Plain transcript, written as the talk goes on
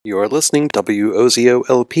You're listening to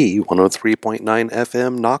WOZO-LP 103.9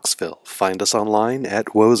 FM Knoxville. Find us online at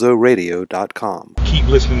wozoradio.com. Keep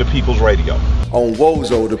listening to People's Radio. On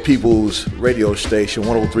Wozo, the People's Radio Station,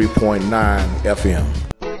 103.9 FM.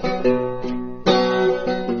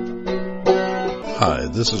 Hi,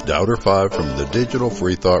 this is Doubter 5 from the Digital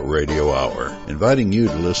Free Thought Radio Hour, inviting you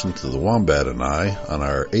to listen to the Wombat and I on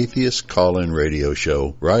our Atheist Call-In Radio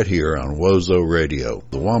show right here on Wozo Radio.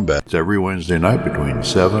 The Wombat is every Wednesday night between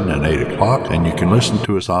 7 and 8 o'clock, and you can listen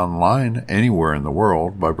to us online anywhere in the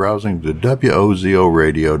world by browsing to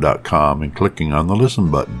wozoradio.com and clicking on the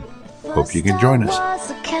listen button. Hope you can join us.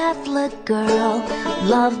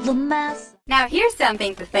 Now here's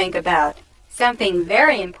something to think about. Something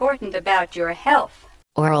very important about your health.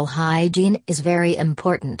 Oral hygiene is very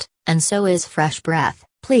important, and so is fresh breath.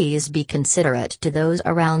 Please be considerate to those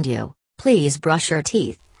around you. Please brush your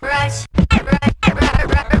teeth. Brush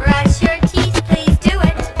your teeth, please do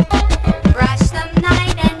it. Brush them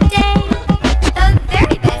night and day. The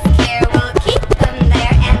very best care will keep them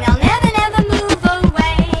there, and they'll never move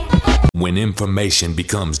away. When information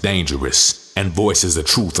becomes dangerous, and voices of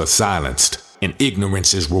truth are silenced, and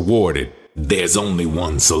ignorance is rewarded, there's only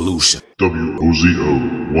one solution.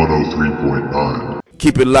 WOZO 103.9.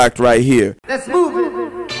 Keep it locked right here. Let's move it.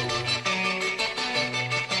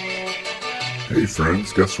 Hey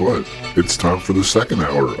friends, guess what? It's time for the second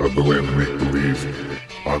hour of the Land of Make Believe.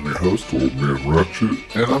 I'm your host, Old Man Ratchet,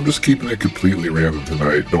 and I'm just keeping it completely random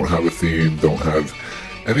tonight. Don't have a theme, don't have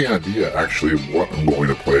any idea actually of what I'm going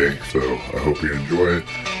to play, so I hope you enjoy it.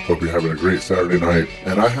 Hope you're having a great Saturday night.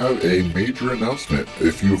 And I have a major announcement.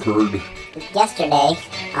 If you heard yesterday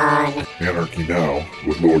on Anarchy Now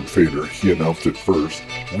with Lord Fader, he announced it first.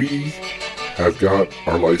 We have got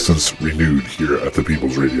our license renewed here at the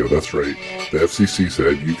People's Radio. That's right. The FCC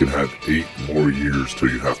said you can have 8 more years till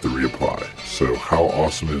you have to reapply. So how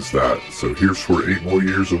awesome is that? So here's for 8 more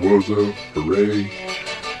years of Wozo. Hooray.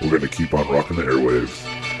 We're going to keep on rocking the airwaves.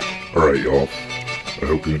 Alright, y'all. I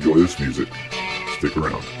hope you enjoy this music. Stick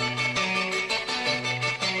around.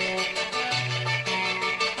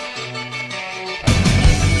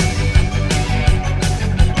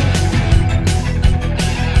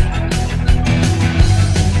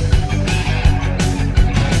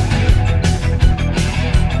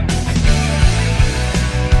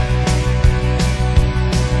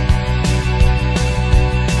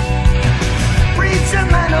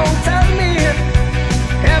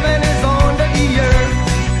 Heaven is under the earth.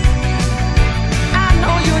 I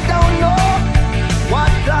know you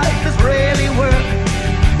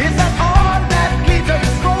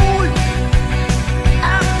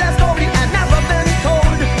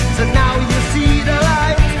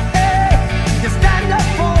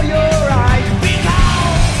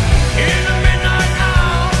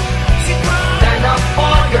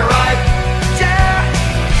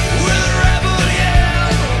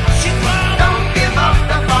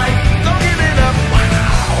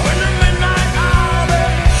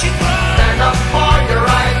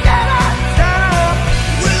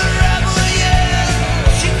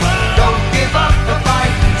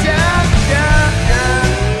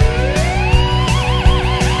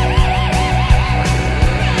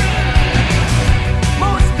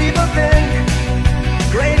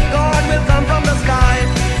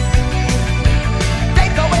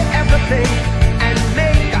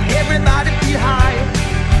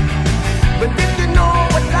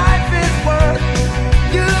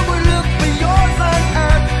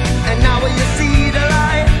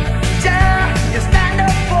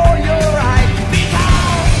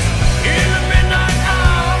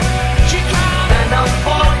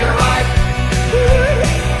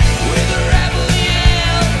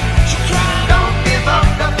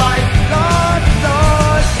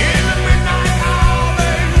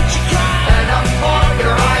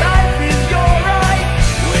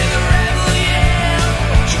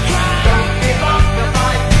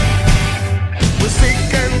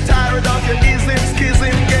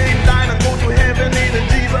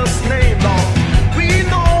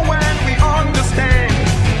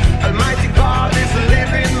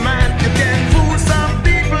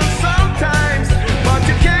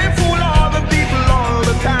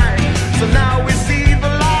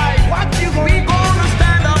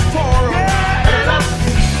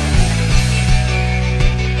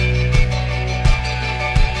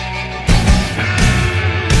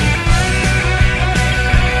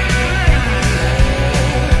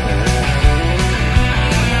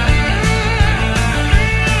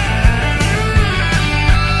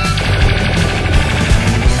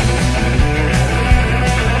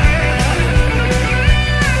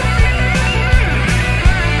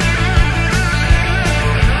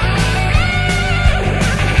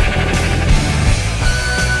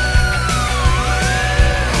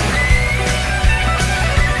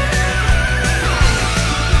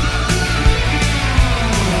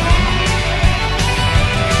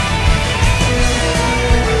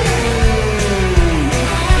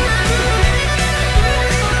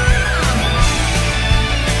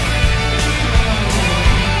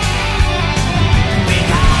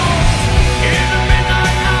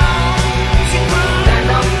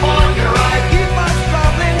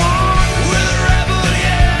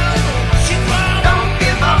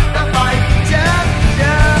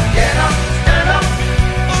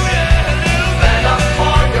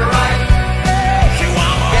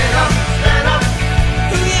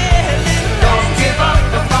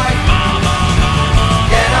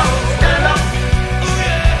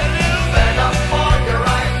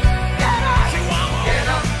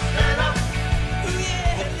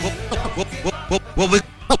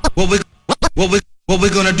What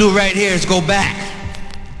we're gonna do right here is go back,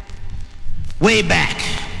 way back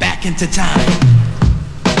into time.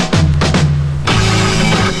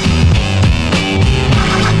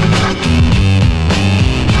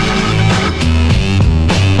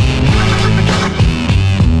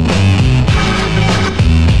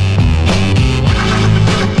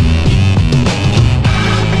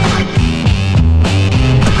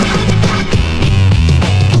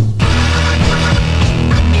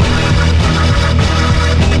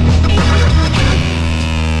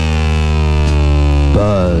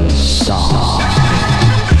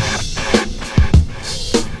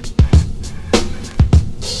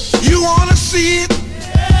 You wanna see it?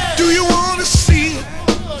 Do you wanna see it?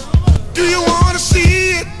 Do you wanna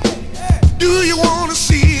see it? Do you wanna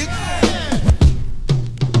see it?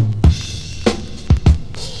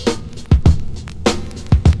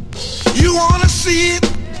 You wanna see it?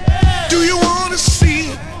 Do you wanna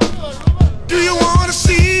see it? Do you wanna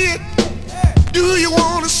see it? Do you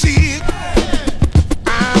wanna see it?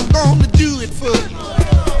 I'm gonna do it for you.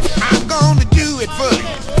 I'm gonna do it for you.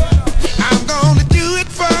 I'm gonna do it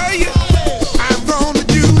for you. I'm gonna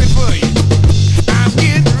do it for you. I'm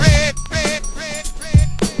getting ready.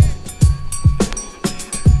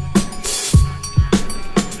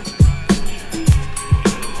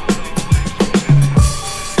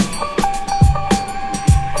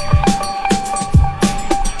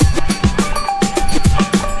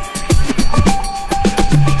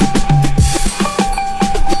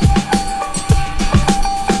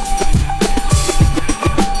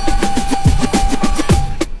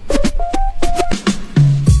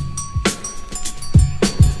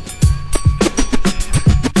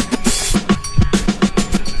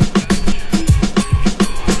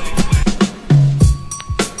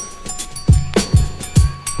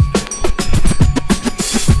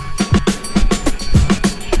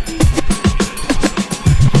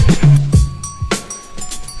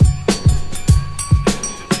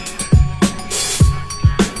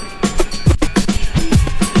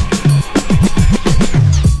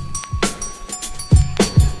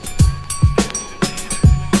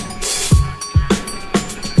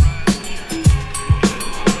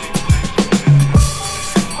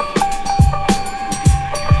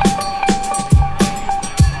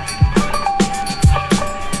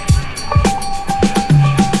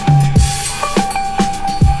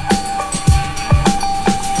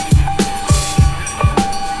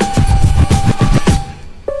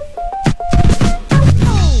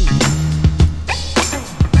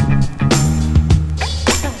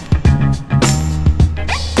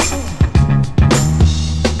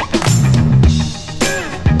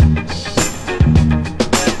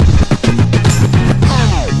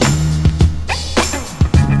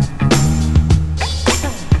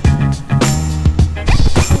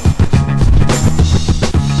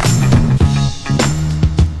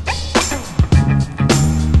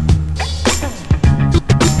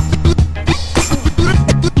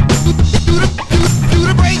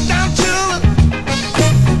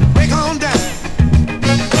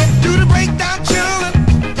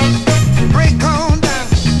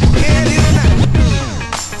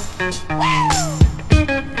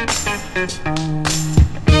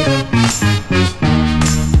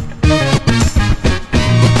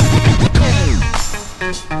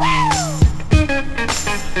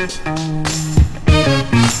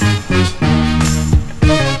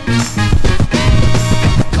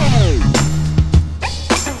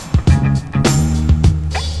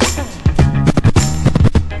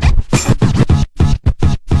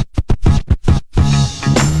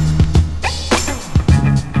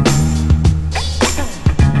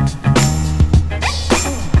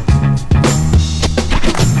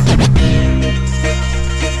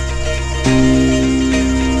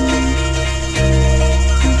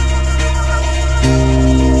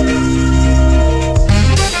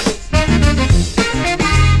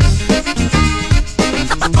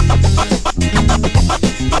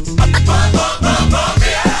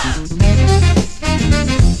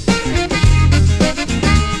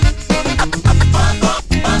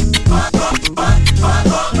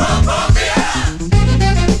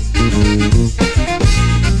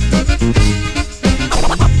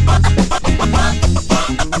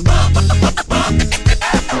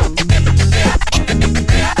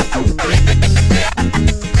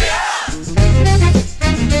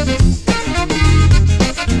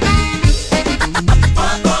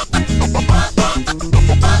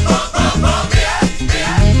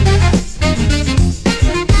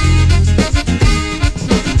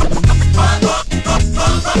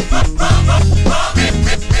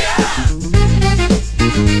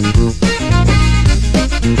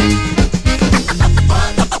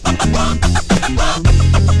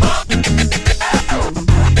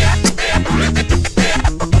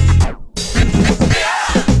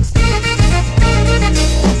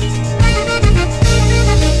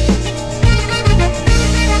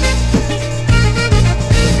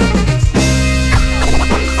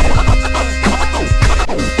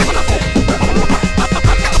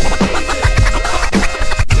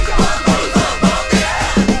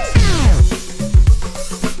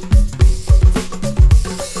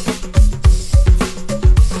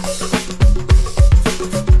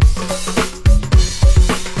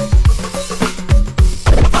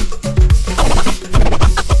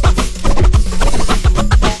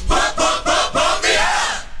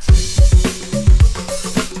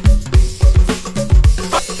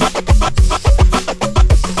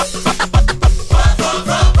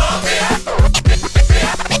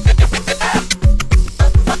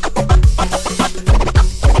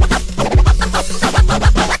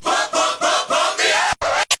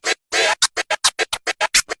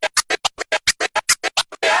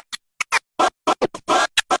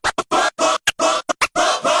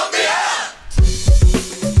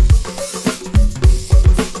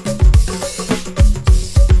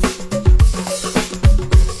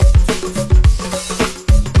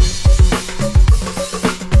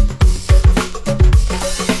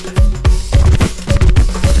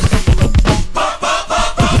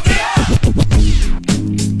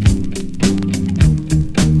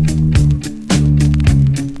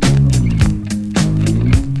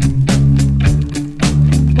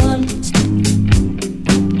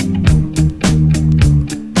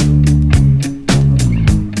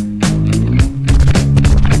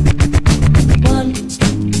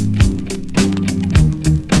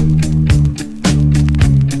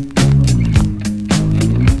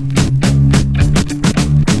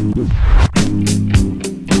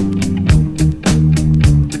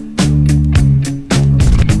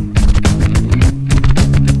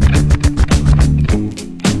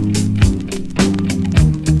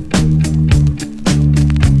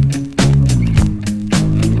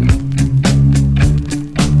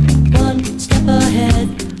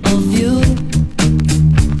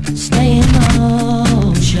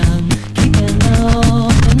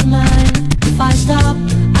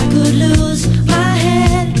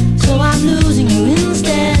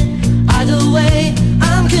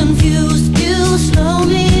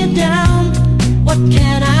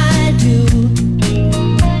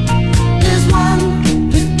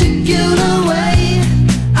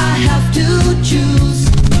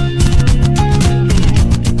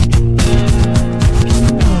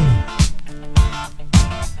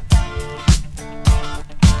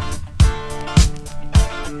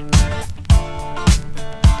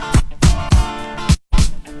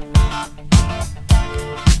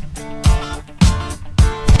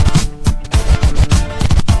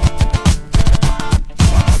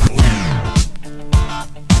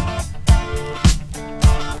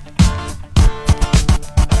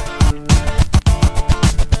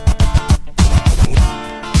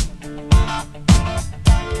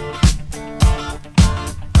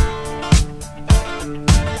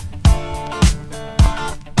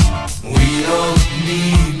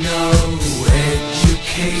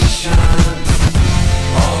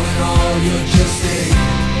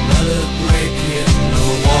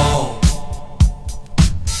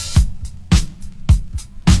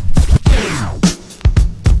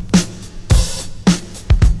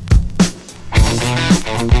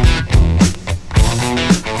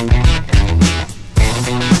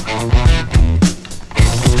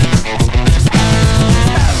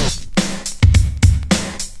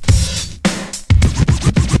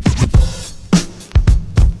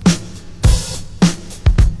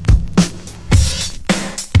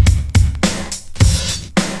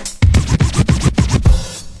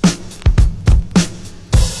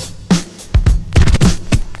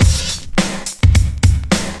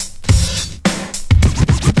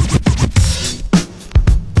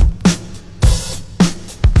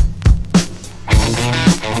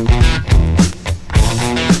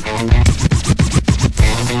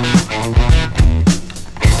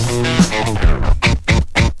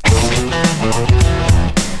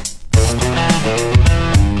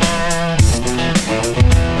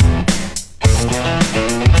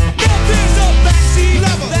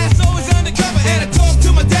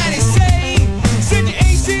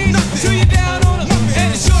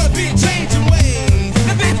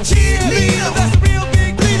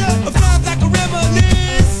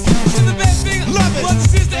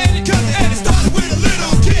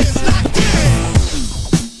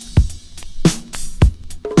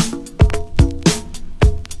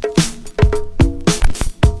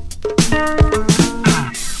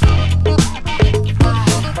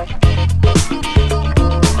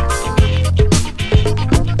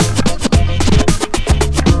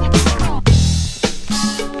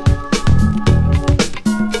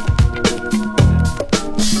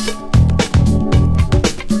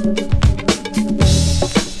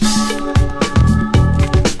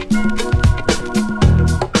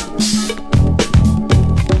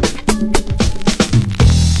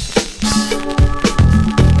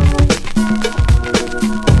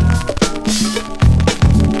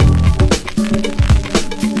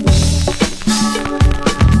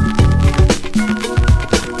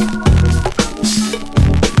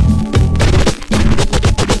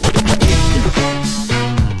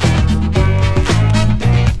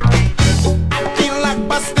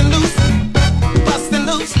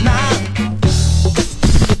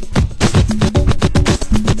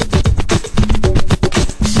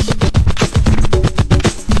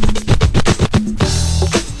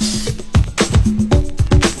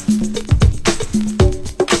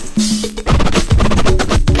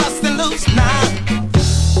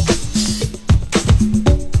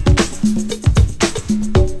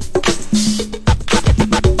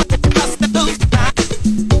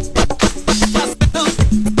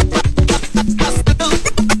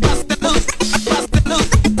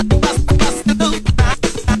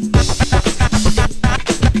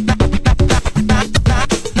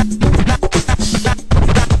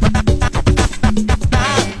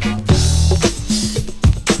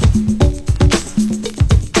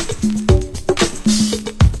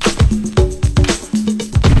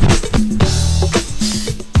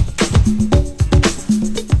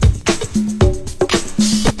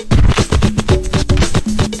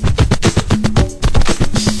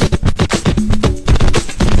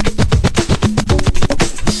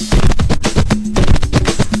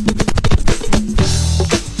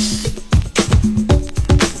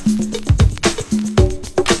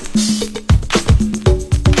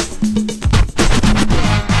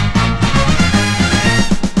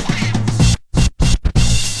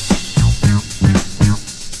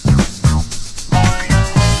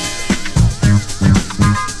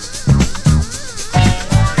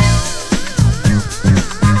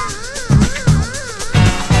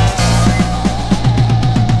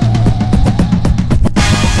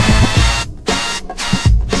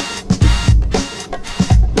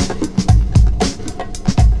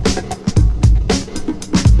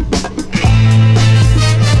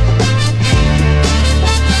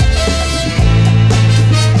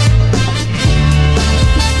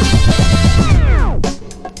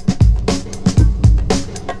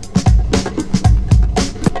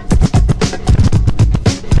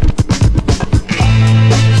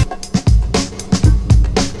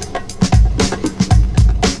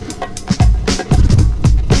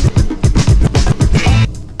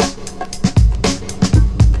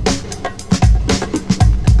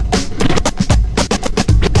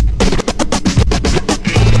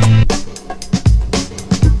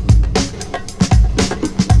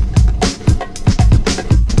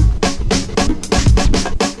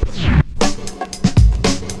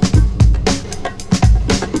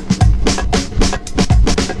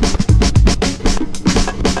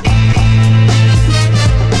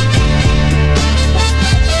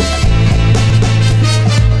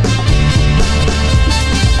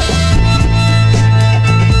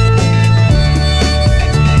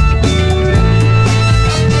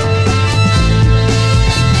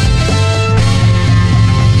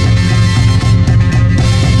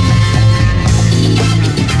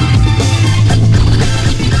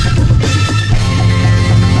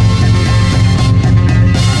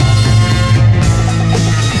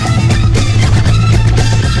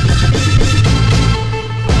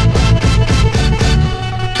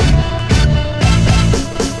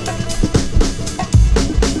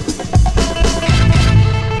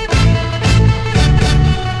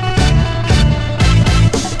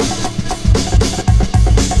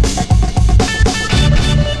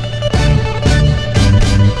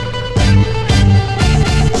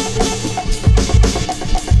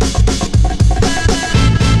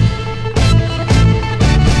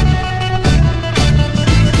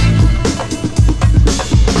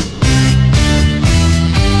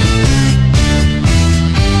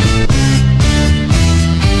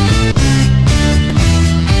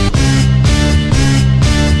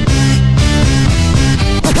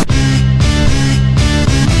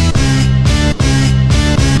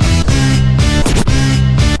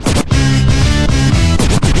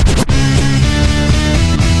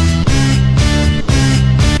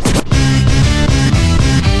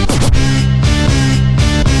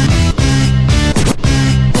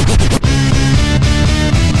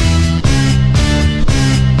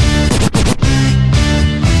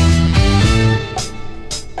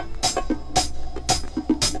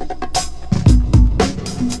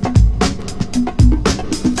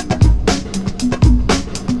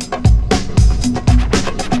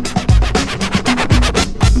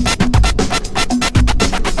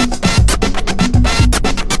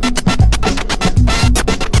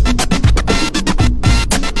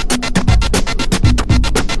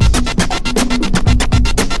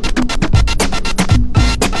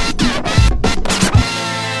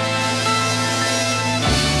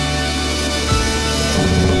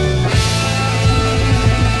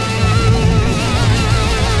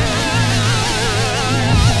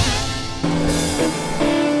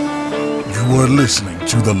 You're listening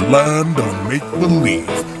to The Land of Make Believe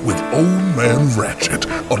with Old Man Ratchet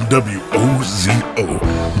on WOZO,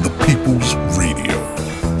 the People's Radio.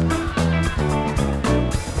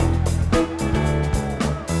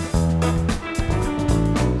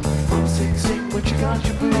 Mama sing, sing what you got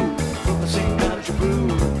your boo. Mama sing, got your boo.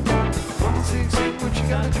 Mama sing, sing what you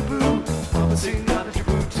got your boo. Mama sing, got your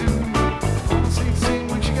boo too. Mama sing, sing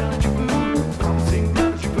what you got your boo. Mama sing,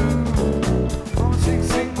 got your boo. Mama sing,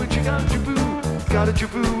 sing what you got your boo. Got it your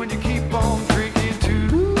boo and you keep on drinking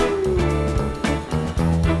too.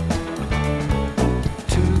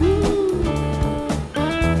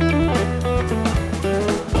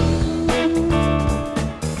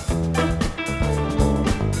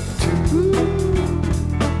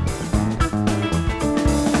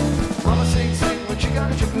 Mama sing, sing what you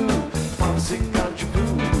got your boo. Mama sing, got your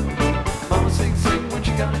boo. Mama sing, sing what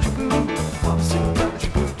you got your boo. Mama sing, got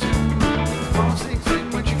your boo too. Mama sing,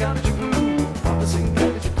 sing what you got your boo. Mama sing,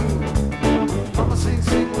 got your boo. Mama sing,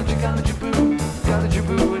 sing what you got your boo. Got your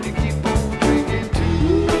boo and you keep on drinking too.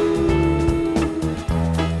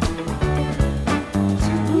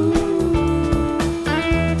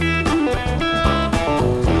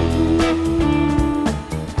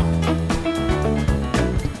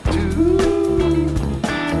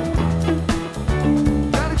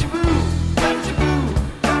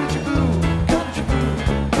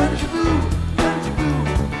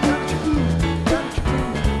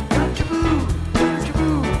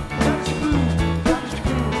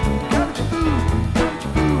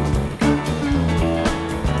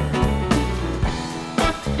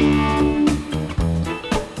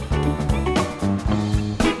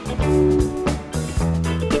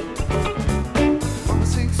 Mama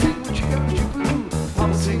sing, sing what you got your boo.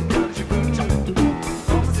 Mama sing, got your boo.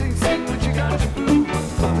 Mama sing, sing what you got your boo.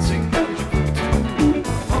 Mama sing, got your boo too.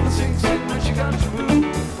 Mama sing, sing what you got your boo.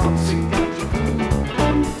 Mama sing, got your boo.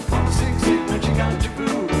 Mama sing, sing what you got your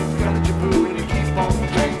boo. Got your boo and you keep on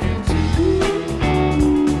drinking too.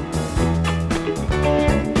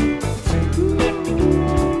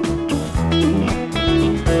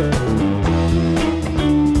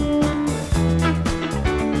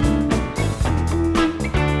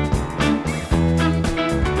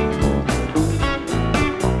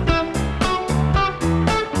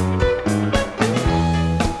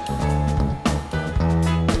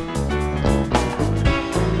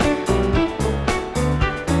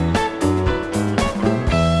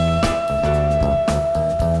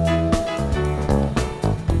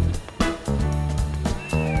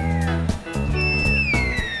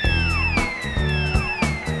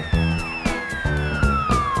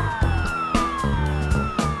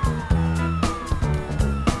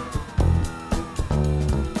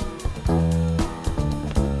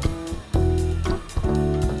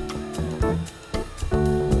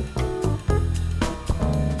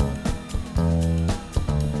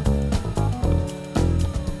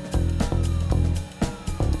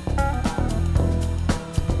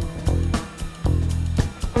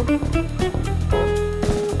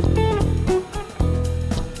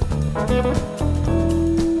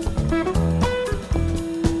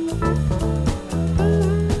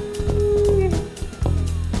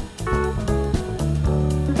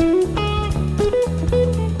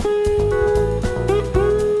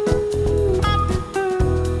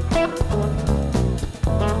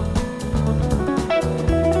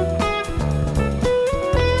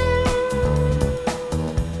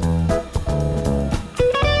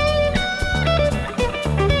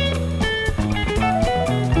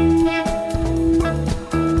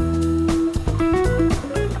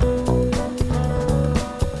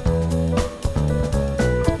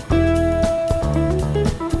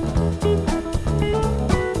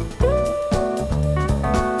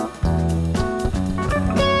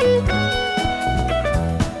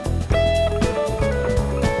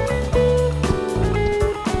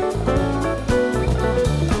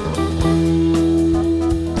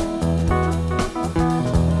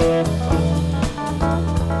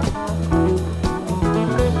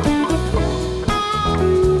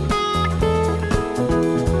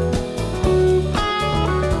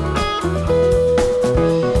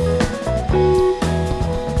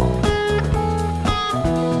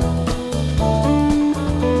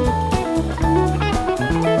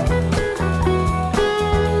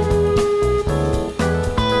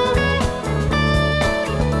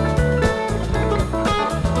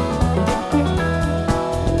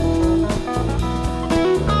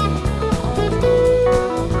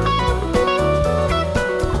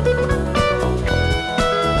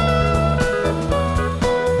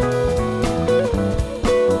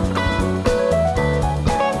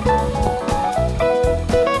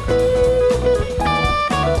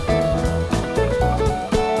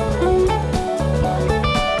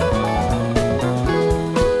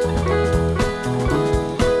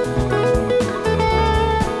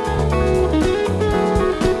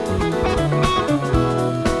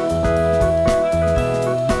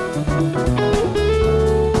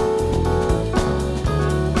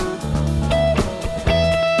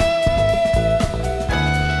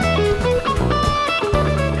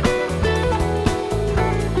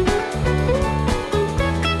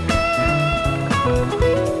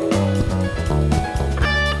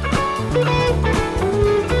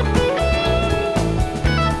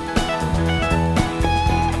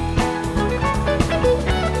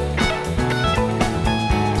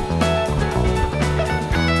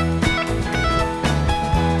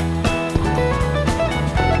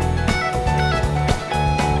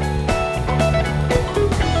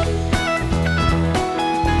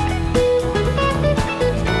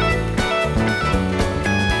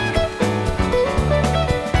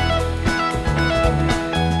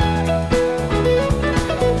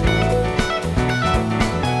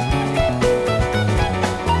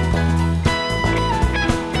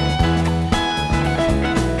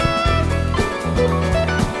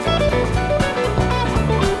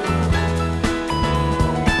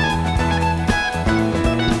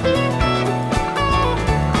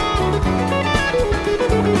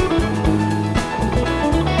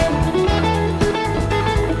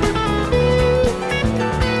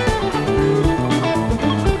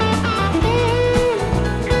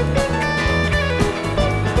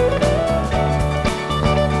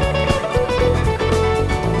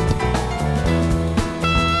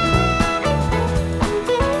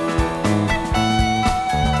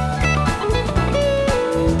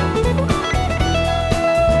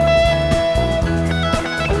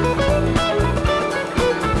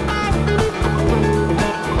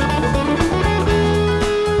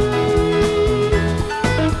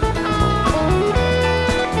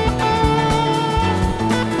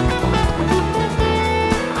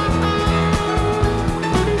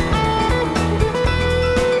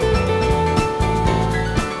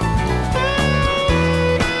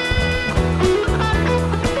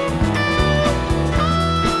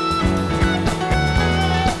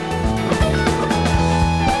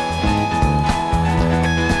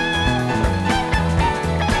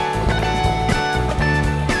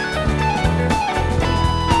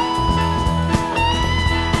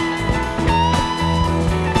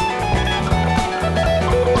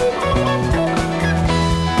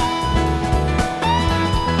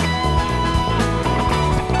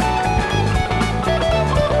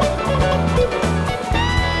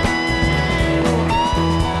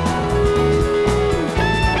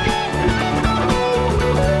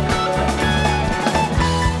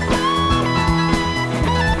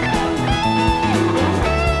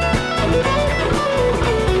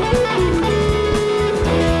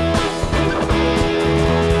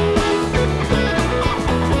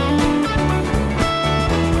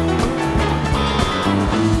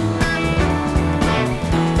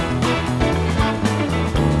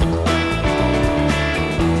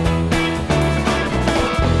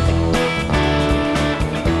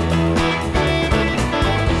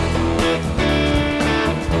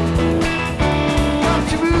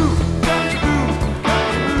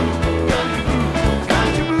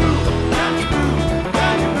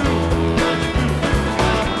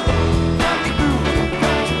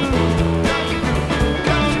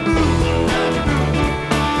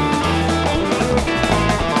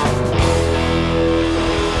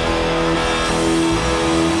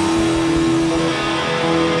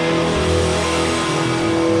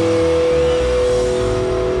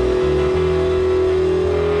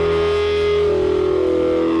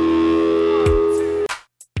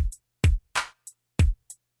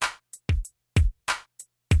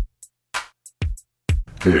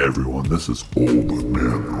 Hey everyone, this is Old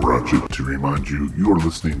Man Ratchet to remind you, you are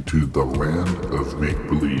listening to The Land of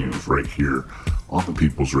Make-Believe right here on the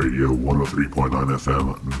People's Radio, 103.9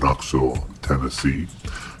 FM, Knoxville, Tennessee.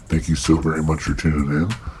 Thank you so very much for tuning in.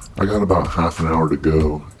 I got about half an hour to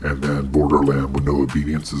go, and then Borderland with No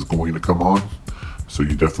Obedience is going to come on, so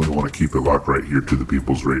you definitely want to keep it locked right here to the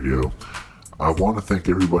People's Radio. I want to thank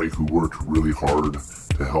everybody who worked really hard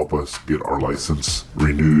to help us get our license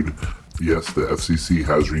renewed. Yes, the FCC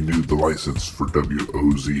has renewed the license for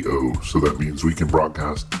WOZO, so that means we can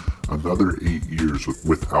broadcast another 8 years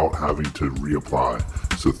without having to reapply.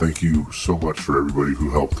 So thank you so much for everybody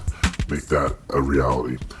who helped make that a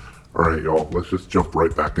reality. Alright y'all, let's just jump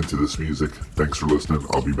right back into this music. Thanks for listening.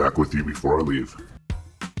 I'll be back with you before I leave.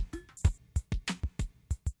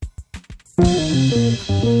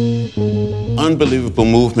 Unbelievable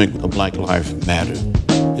movement of Black Lives Matter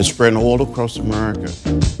is spreading all across America.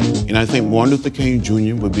 And I think Martin Luther King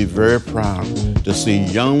Jr. would be very proud to see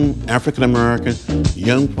young African American,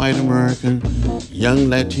 young white American, young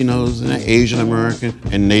Latinos and Asian American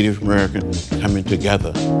and Native American coming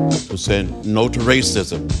together to say no to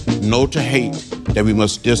racism, no to hate, that we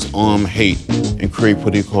must disarm hate and create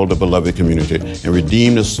what he called the beloved community and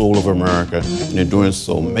redeem the soul of America. And in doing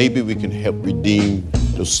so, maybe we can help redeem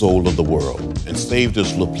the soul of the world and save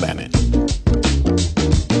this little planet.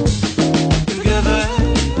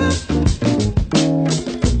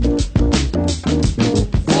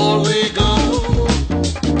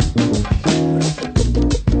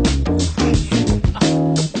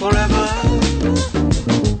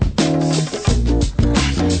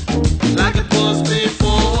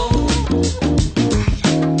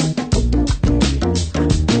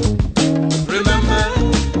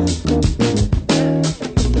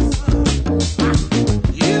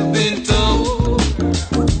 You've been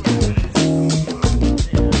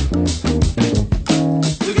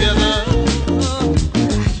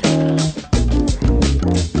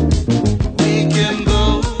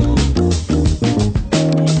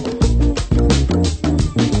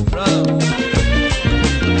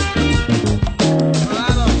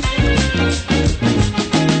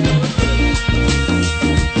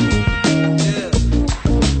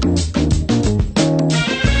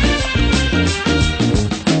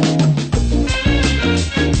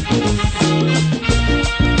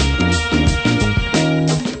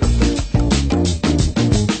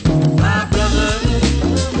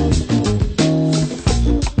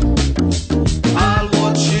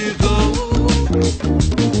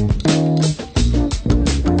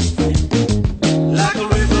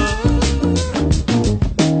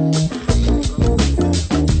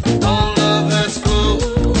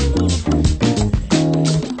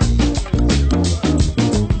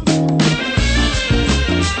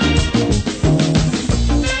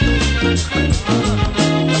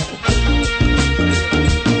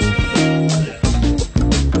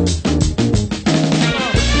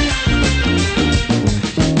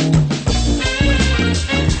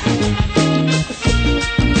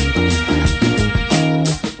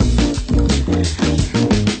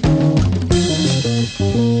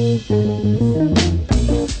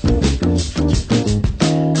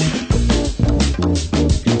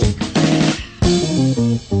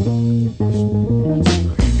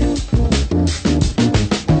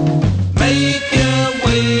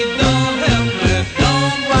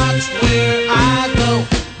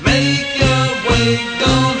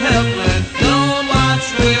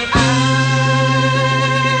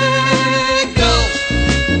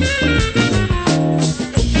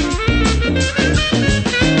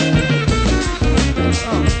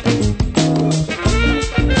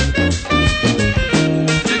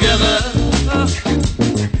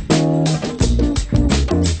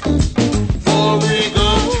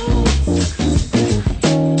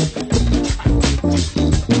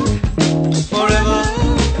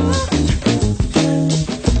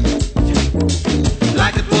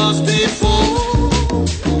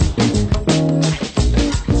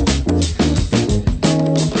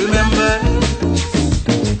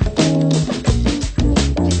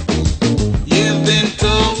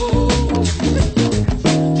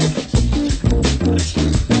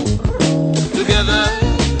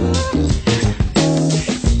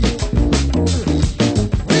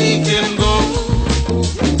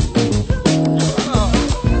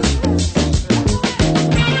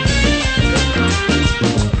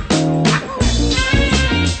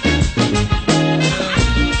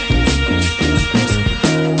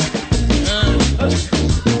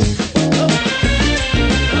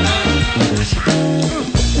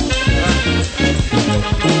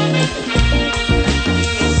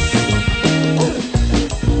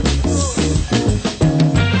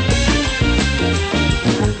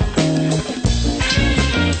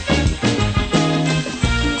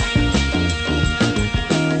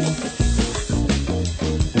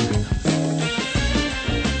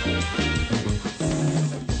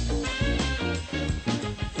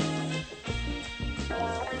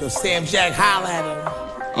Yo, Sam Jack, holla at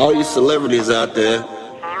him. All you celebrities out there,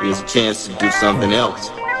 here's a chance to do something else.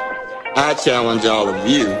 I challenge all of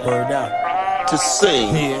you to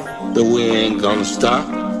sing the We Ain't Gonna Stop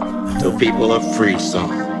Till People Are Free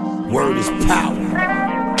song. Word is power.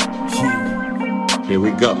 Here we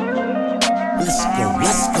go. Let's go,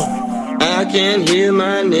 let's go. I can hear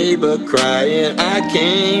my neighbor crying, I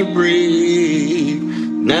can't breathe.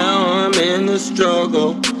 Now I'm in the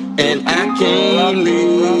struggle and I can't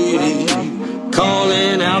leave.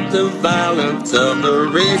 Calling out the violence of the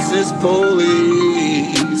racist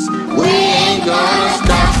police. We ain't gonna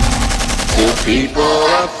stop till people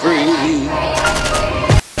are free.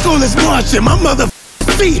 So let's march and my mother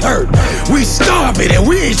feet hurt. We starving and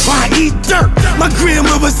we ain't trying to eat dirt. My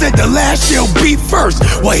grandmother said the last shall be first.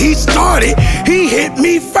 Well, he started, he hit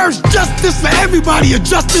me first. Justice for everybody or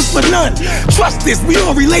justice for none. Trust this, we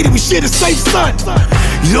all related, we share the same son.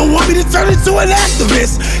 You don't want me to turn into an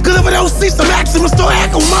activist, cause if I don't see some action, I'll start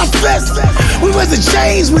acting with my fist. We wasn't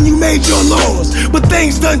changed when you made your laws, but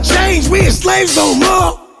things done changed, we ain't slaves no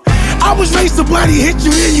more. I was raised to bloody hit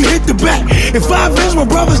you, then you hit the back. If I avenge my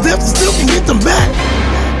brothers, then I still can get them back.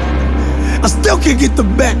 I still can get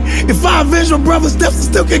them back. If I avenge my brother's death, I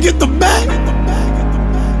still can get them back.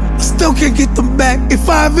 I still can get them back. If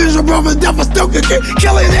I avenge my brother's death, I still can get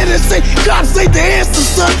killing innocent. God ain't the answer,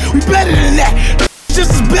 son. We better than that.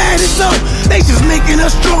 Just as bad as them. They just making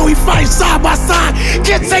us strong. We fight side by side.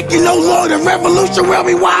 Can't take it no longer. Revolution will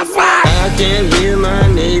be Wi-Fi. I can hear my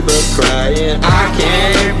neighbor crying. I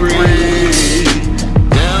can't breathe.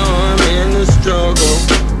 Now I'm in the struggle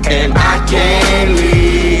and I can't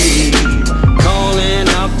leave. Calling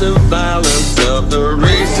out the violence of the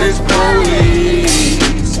racist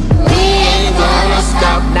police. We ain't gonna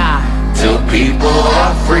stop till people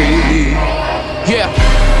are free. Yeah.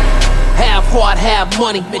 Half heart, half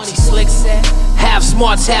money. Mitchie Slick said. Half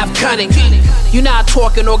smarts, half cunning. You're not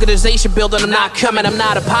talking organization building, I'm not coming. I'm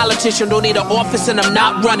not a politician, don't need an office and I'm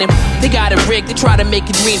not running. They got it rigged, they try to make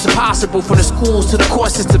your dreams impossible. From the schools to the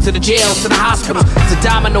court system to the jails to the hospitals. The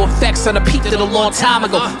domino effects on the peak did a long time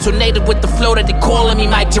ago. So native with the flow that they calling me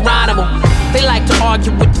Mike Geronimo. They like to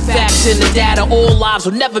argue with the facts and the data. All lives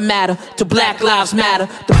will never matter till Black Lives Matter.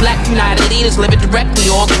 The Black United leaders live it directly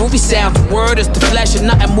on groovy sounds. The word is the flesh and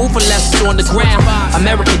nothing moving unless it's on the ground.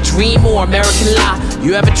 American dream or American lie.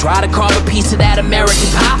 You ever try to carve a piece of that American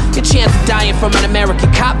pie? Your chance of dying from an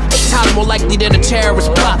American cop 8 times more likely than a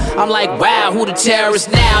terrorist plot. I'm like, wow, who the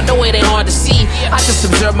terrorist now? No, it ain't hard to see. I just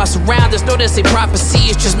observe my surroundings. No, this ain't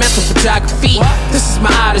prophecy, it's just mental photography. This is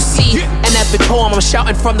my odyssey, an epic poem. I'm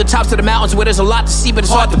shouting from the tops of the mountains where there's a lot to see, but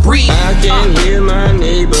it's hard to breathe. I can hear my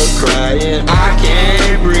neighbor crying. I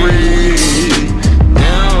can't breathe.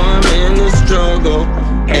 Now I'm in the struggle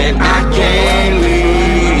and I can't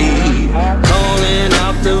leave. Calling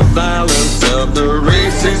out the violence of the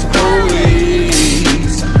racist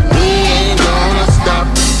police. We ain't gonna stop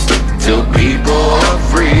till people are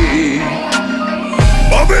free.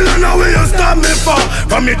 Babylon, now where you stop me for?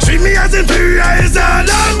 From you treat me as inferior, is all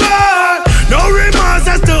I'm bad. No remorse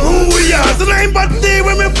as to who we are. So ain't but day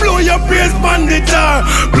when we blow your praise on the tar.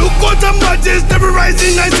 Blue coat and badges,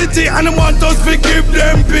 terrorizing our city, and I want us to give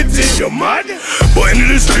them pity. You mad? But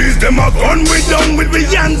in the streets, them a gun we down with we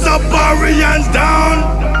hands up or we hands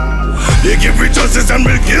down. You give me justice and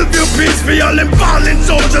we'll give you peace for all them fallen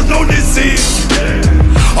soldiers, no disease.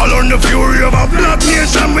 All on the fury of a black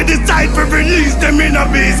nation, we decide to release them in a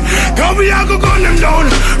beast. Cause we are go gun them down.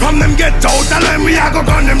 From them get out, tell them we are go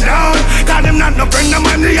gun them down. Cause them not no friend of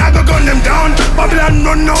mine, we are go gun them down. Babylon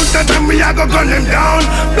run out, tell them we are go gun them down.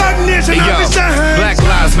 Black nation, hey, yo, Black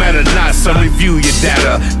Lives Matter not, so review your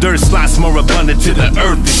data. Dirt slots more abundant till the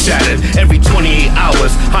earth is shattered. Every 28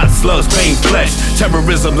 hours, hot slugs, pain flesh.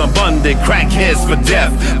 Terrorism abundant, crackheads for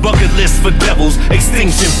death. Bucket list for devils,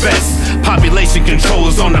 extinction fest. Population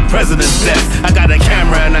controls on the president's desk. I got a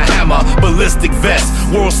camera and a hammer, ballistic vest.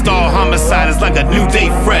 World star homicide is like a new day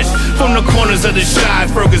fresh. From the corners of the shy,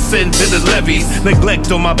 Ferguson to the levees.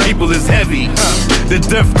 Neglect on my people is heavy. The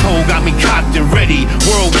death code got me cocked and ready.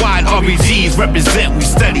 Worldwide RBGs represent, we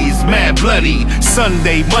steady. It's mad bloody.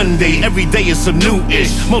 Sunday, Monday, every day is some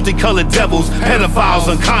new-ish. Multicolored devils, pedophiles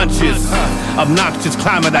unconscious. Obnoxious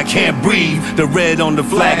climate, I can't breathe. The red on the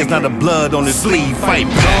flag is not a blood on the sleeve. Fight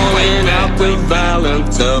back, calling out the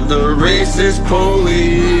violence of the racist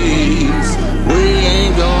police. We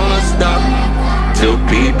ain't gonna stop till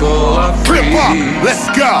people are free. Flip up, let's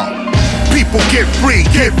go. People get free,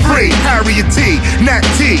 Harriet T, Nat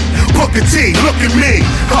T, Booker T, look at me.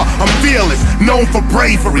 I'm fearless, known for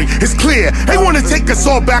bravery. It's clear, they wanna take us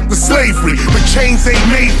all back to slavery. But chains ain't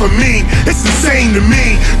made for me, it's insane to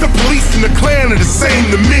me. The police police and the Klan are the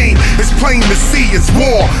same to me. It's plain to see it's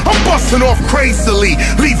war. I'm busting off crazily,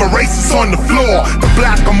 leave a racist on the floor. The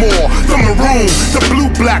black or more, the maroon, the blue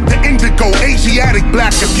black, the indigo, Asiatic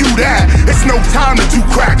black. If you that, it's no time to do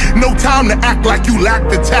crack, no time to act like you lack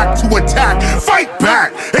the tact to attack. Fight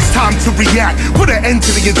back, it's time to react. Put an end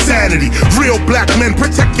to the insanity. Real black men,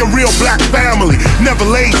 protect your real black family. Never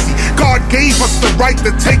lazy. God gave us the right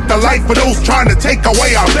to take the life of those trying to take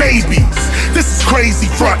away our babies. This is crazy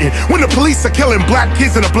frontin'. When the police are killing black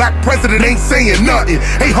kids and a black president ain't saying nothing.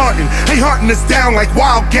 They hunting us down like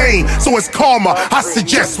wild game. So it's karma, I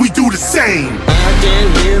suggest we do the same. I can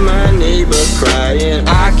hear my neighbor crying,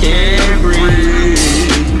 I can't breathe.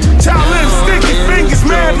 Child live sticky fingers,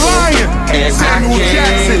 mad lion. Samuel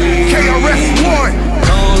Jackson, KRS-One.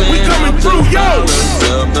 We coming through, yo.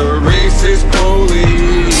 Of the racist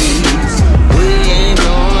police. We ain't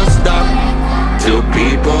gonna stop till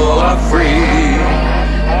people are free.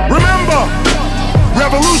 Remember,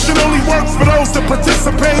 revolution only works for those that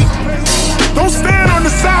participate. Don't stand on the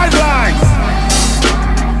sidelines.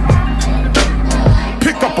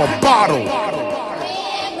 Pick up a bottle.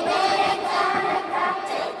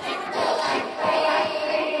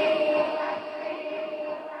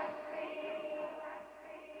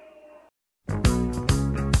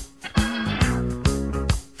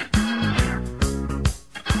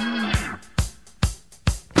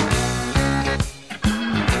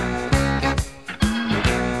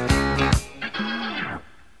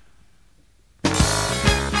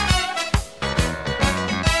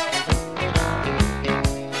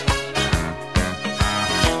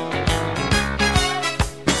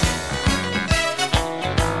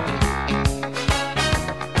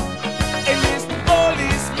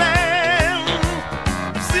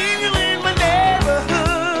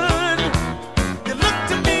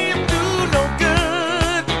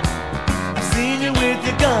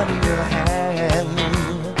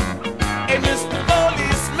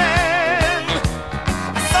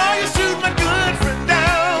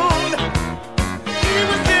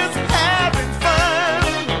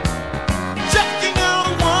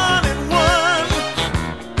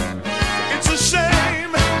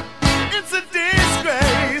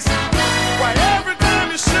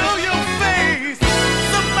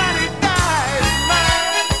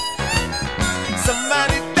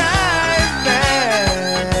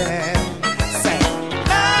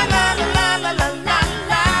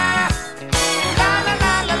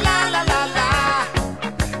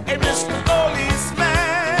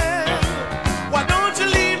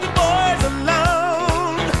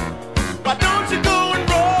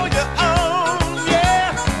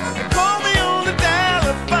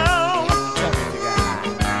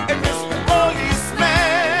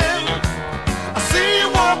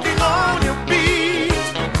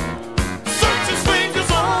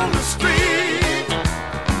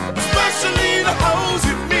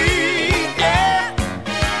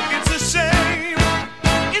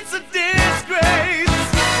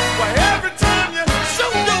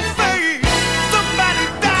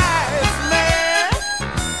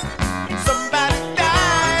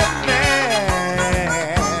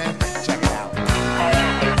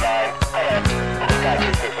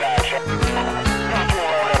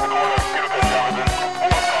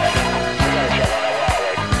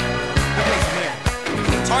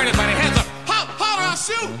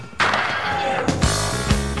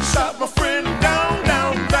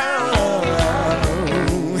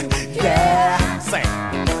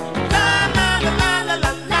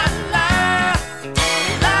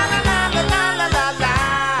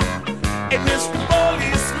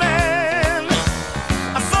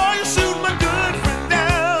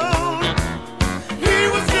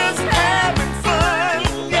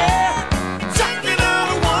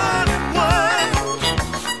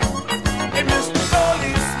 Mr.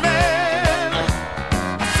 Policeman.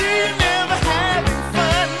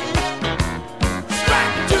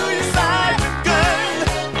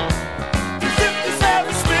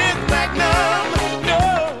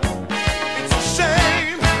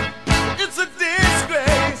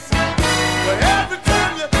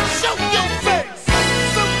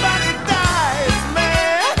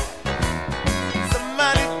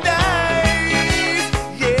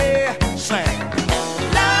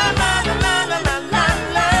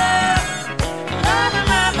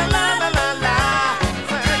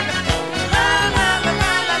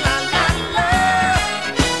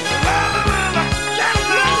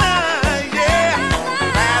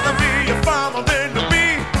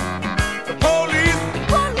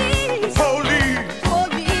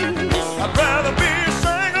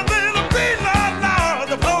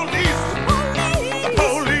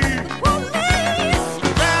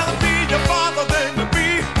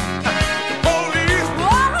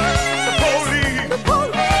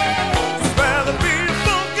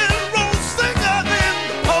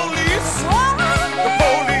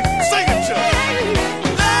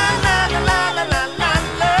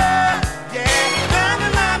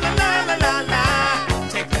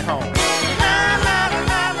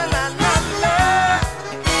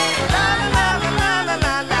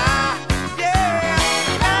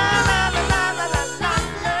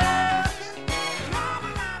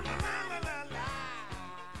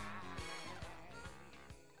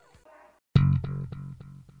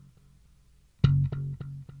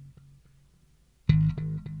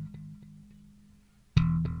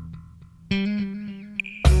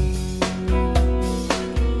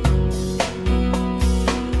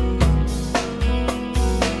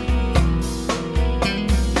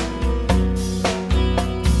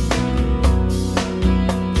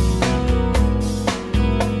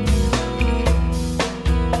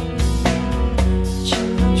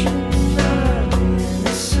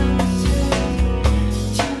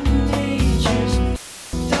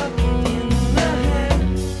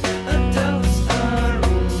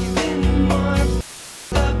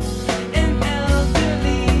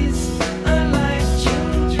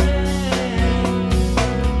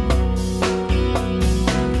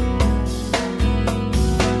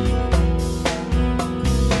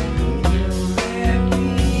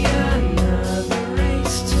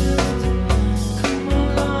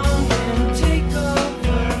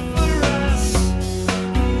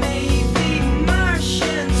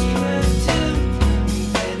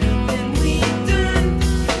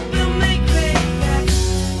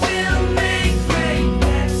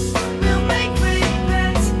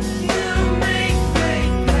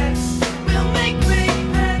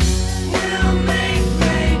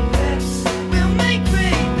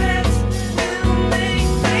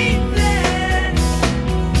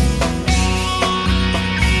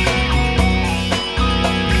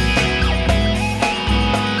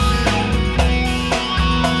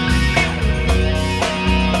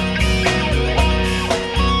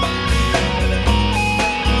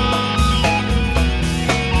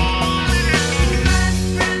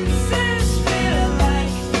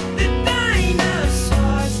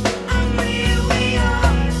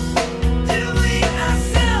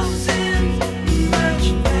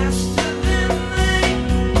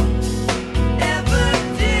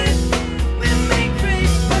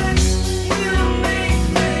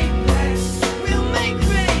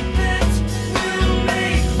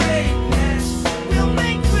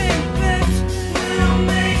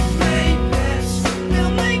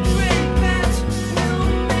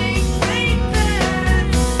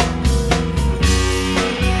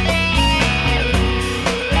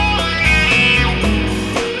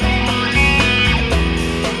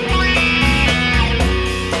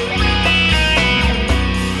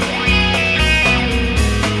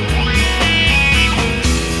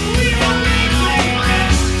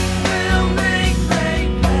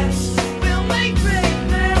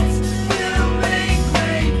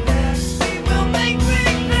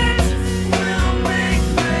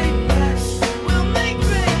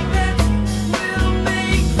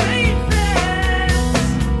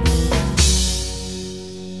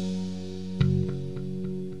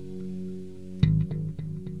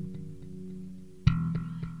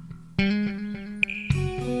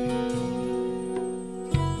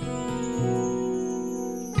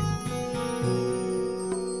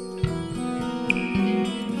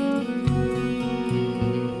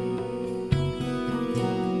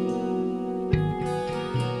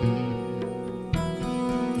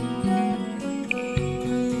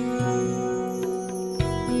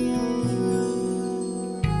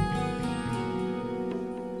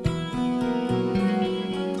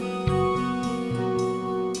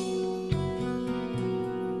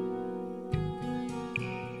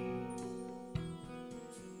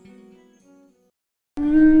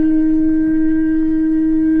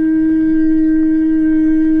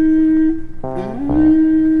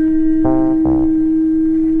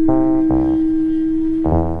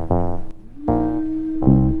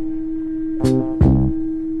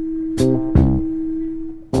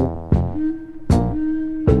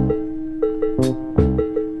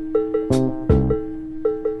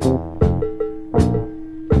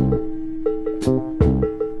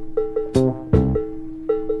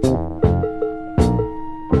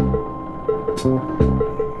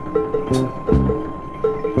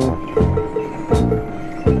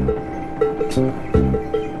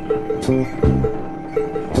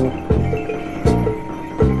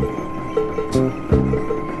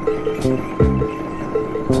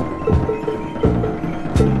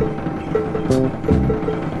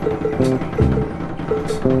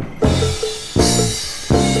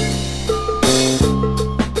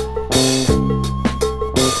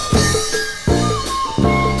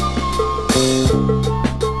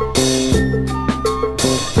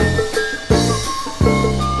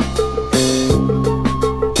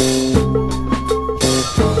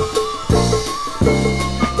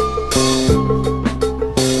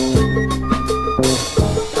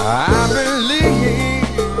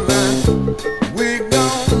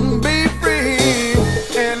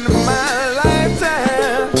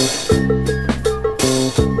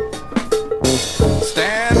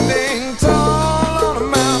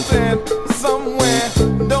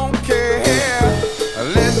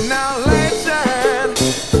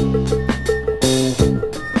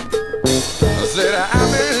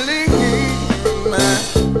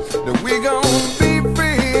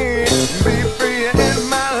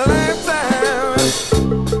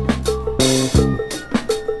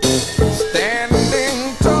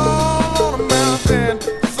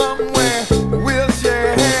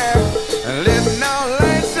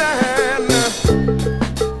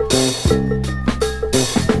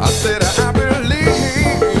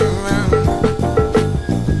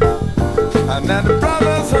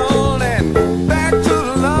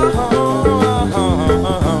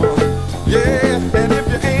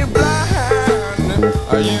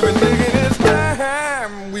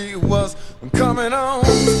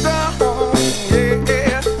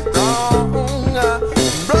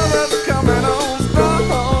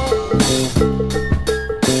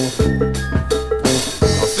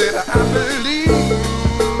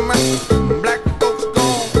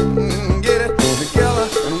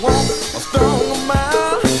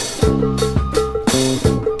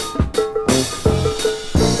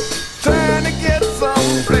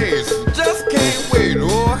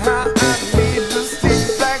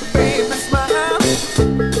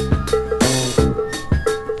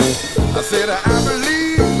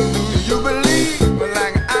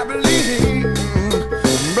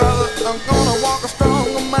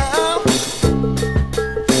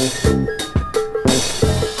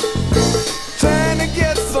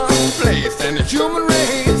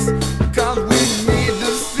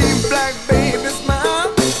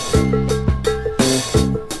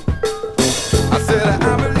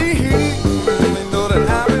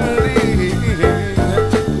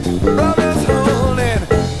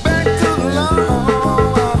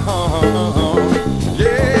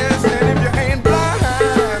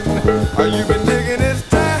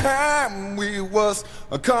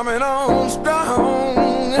 Coming on strong.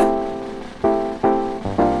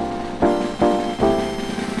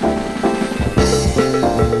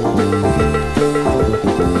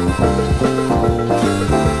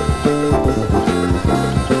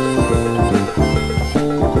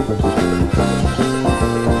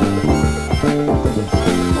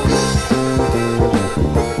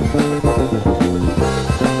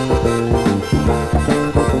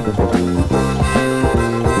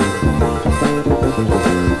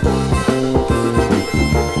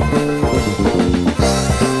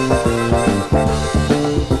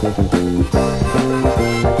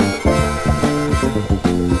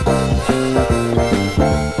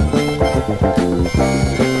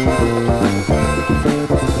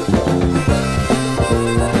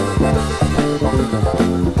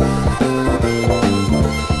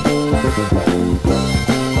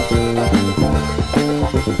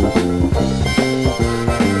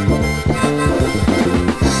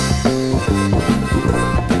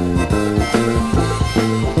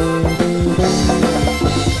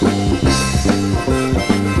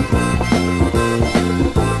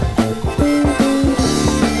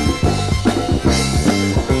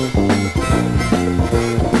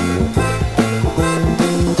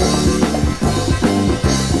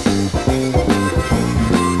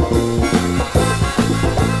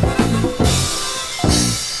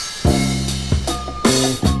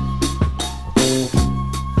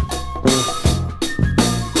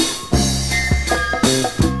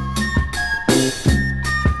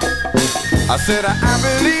 I said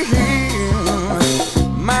I believe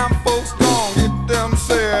my folks gon' get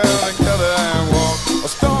themselves together and walk a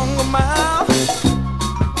stronger mile.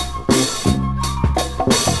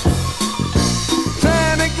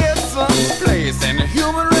 Trying to get some place in the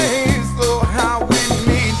human race, so how we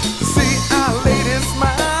need to see our lady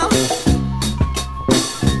smile.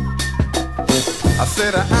 I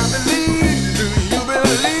said I believe, do you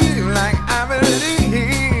believe like I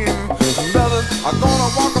believe? Brothers are gonna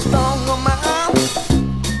walk a stronger mile.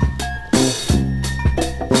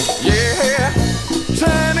 Yeah,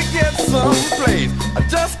 trying to get some place. I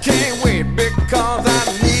just can't wait because I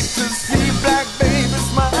need to see black baby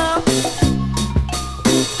smile.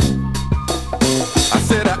 I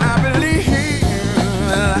said I believe,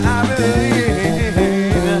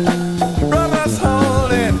 brothers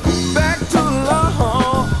holding back too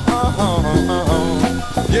long.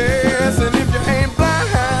 Yes, and if you ain't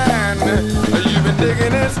blind, you've been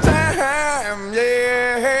digging this time.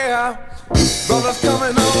 Yeah, brothers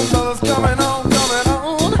coming on, brothers coming on, coming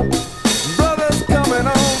on. Brothers coming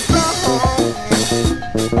on strong.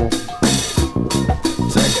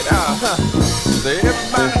 Check it out, huh? Say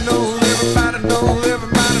everybody knows, everybody knows,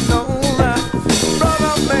 everybody knows.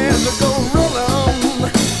 Brother man's a gorilla.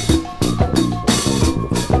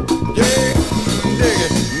 Yeah, dig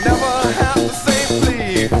it. Never have to say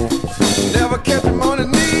please. Never catch him on the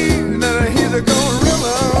knees. He's a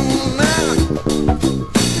gorilla.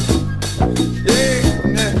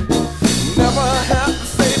 Yeah, never have to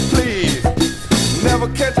say please. Never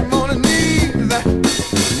catch him on the knees.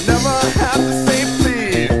 Never have to say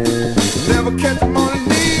please. Never catch him on the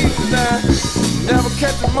knees. Never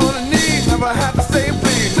catch him on the knees. Never have to say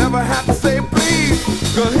please. Never have to say please.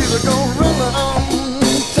 Cause he's a gorilla.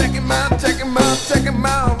 Check him out, check him out, check him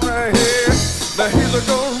out right here. Now he's a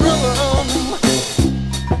gorilla.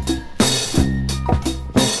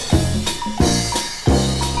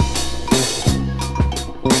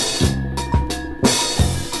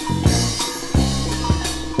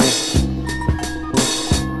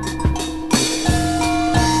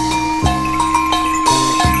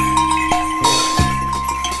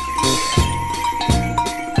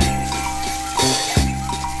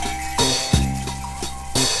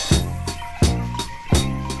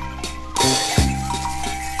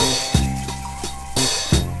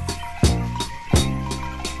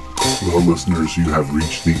 Well, listeners, you have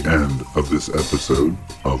reached the end of this episode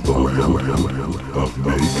of The Land of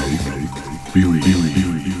Make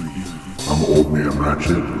Believe. I'm Old Man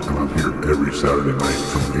Ratchet, and I'm here every Saturday night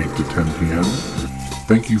from 8 to 10 p.m.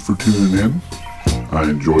 Thank you for tuning in. I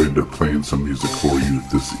enjoyed playing some music for you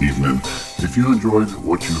this evening. If you enjoyed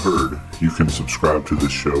what you heard, you can subscribe to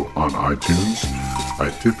this show on iTunes. I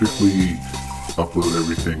typically upload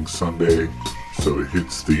everything Sunday, so it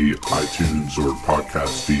hits the iTunes or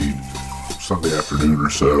podcast feed Sunday afternoon or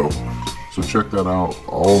so. So check that out.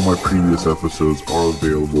 All my previous episodes are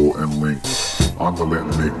available and linked on the Land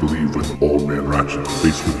of Make Believe with Old Man Ratchet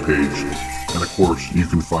Facebook page. And of course, you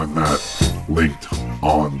can find that linked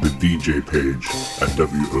on the DJ page at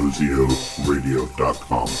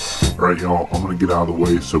wozoradio.com. Alright, y'all, I'm going to get out of the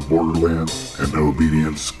way so Borderland and No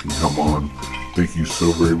Obedience can come on. Thank you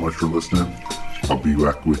so very much for listening. I'll be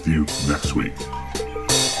back with you next week.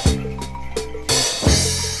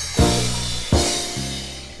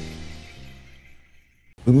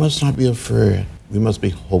 We must not be afraid. We must be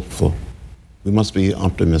hopeful. We must be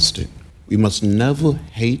optimistic. We must never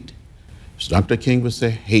hate. As Dr. King would say,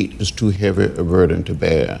 hate is too heavy a burden to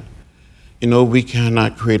bear. You know, we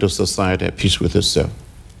cannot create a society at peace with itself,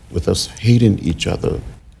 with us hating each other.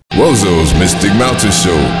 Wozo's Mystic Mountain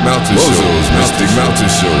Show. Wozo's Mystic Mountain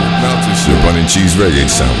Show. The bun and cheese reggae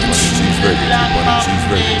sandwich.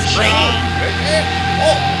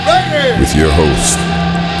 With your host,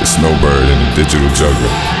 the Snowbird and the Digital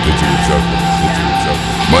Juggler.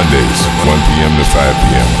 Mondays, 1 p.m. to 5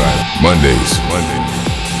 p.m. Mondays,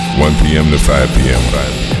 1 p.m. to 5 p.m.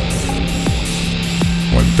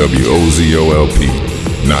 On WOZOLP,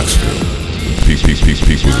 Knoxville,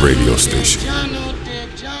 People's Radio Station.